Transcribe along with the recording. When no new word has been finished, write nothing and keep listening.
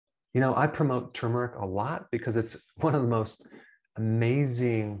You know, I promote turmeric a lot because it's one of the most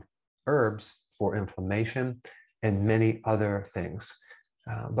amazing herbs for inflammation and many other things.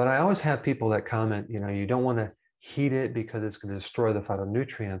 But I always have people that comment, you know, you don't want to heat it because it's going to destroy the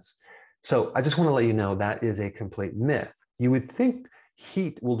phytonutrients. So I just want to let you know that is a complete myth. You would think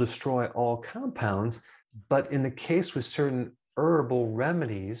heat will destroy all compounds, but in the case with certain herbal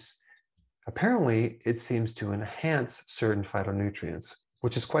remedies, apparently it seems to enhance certain phytonutrients,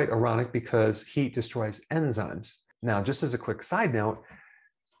 which is quite ironic because heat destroys enzymes. Now, just as a quick side note,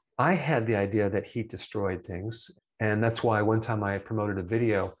 I had the idea that heat destroyed things. And that's why one time I promoted a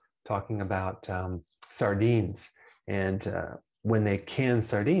video talking about sardines. And when they can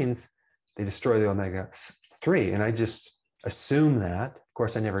sardines, they destroy the omega-3. And I just assumed that. Of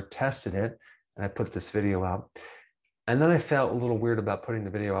course, I never tested it. And I put this video out. And then I felt a little weird about putting the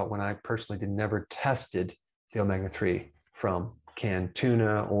video out when I personally never tested the omega-3 from canned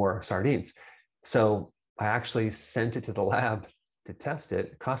tuna or sardines. So I actually sent it to the lab to test it.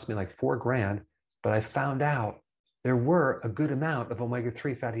 It cost me like $4 grand, but I found out there were a good amount of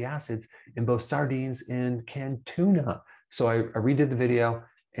omega-3 fatty acids in both sardines and canned tuna. So I redid the video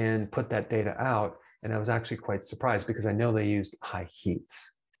and put that data out. And I was actually quite surprised because I know they used high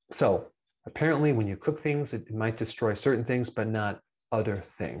heats. So apparently when you cook things, it might destroy certain things, but not other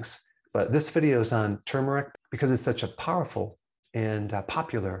things. But this video is on turmeric because it's such a powerful and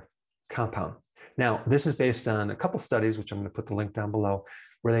popular compound. Now, this is based on a couple studies, which I'm going to put the link down below,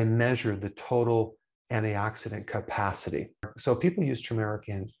 where they measured the total antioxidant capacity. So people use turmeric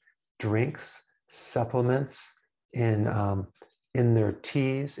in drinks, supplements, in their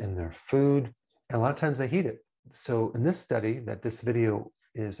teas, in their food, and a lot of times they heat it. So in this study that this video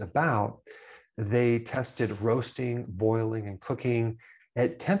is about, they tested roasting, boiling, and cooking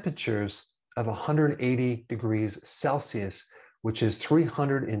at temperatures of 180 degrees Celsius, which is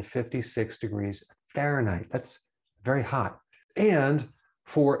 356 degrees Fahrenheit. That's very hot. And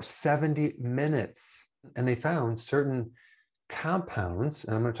for 70 minutes. And they found certain compounds,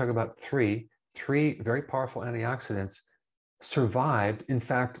 and I'm going to talk about three very powerful antioxidants survived, in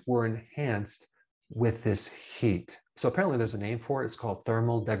fact, were enhanced with this heat. So apparently there's a name for it. It's called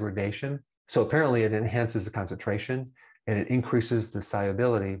thermal degradation. So apparently it enhances the concentration and it increases the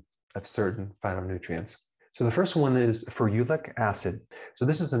solubility of certain phytonutrients. So the first one is ferulic acid. So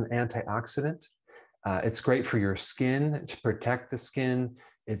this is an antioxidant. It's great for your skin, to protect the skin.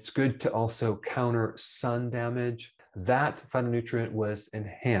 It's good to also counter sun damage. That phytonutrient was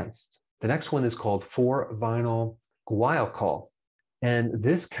enhanced. The next one is called 4-vinyl guaiacol. And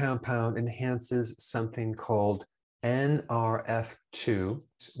this compound enhances something called NRF2,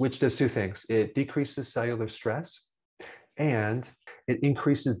 which does two things. It decreases cellular stress and it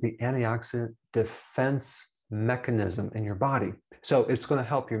increases the antioxidant defense mechanism in your body. So it's going to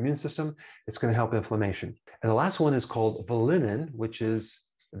help your immune system. It's going to help inflammation. And the last one is called valinin, which is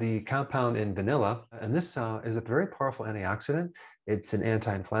the compound in vanilla. And this is a very powerful antioxidant. It's an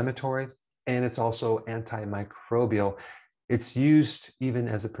anti-inflammatory and it's also antimicrobial. It's used even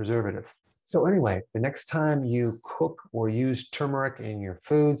as a preservative. So anyway, the next time you cook or use turmeric in your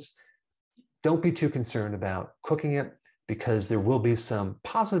foods, don't be too concerned about cooking it because there will be some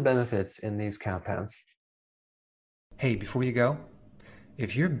positive benefits in these compounds. Hey, before you go,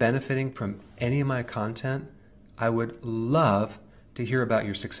 if you're benefiting from any of my content, I would love to hear about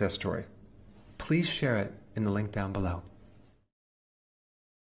your success story. Please share it in the link down below.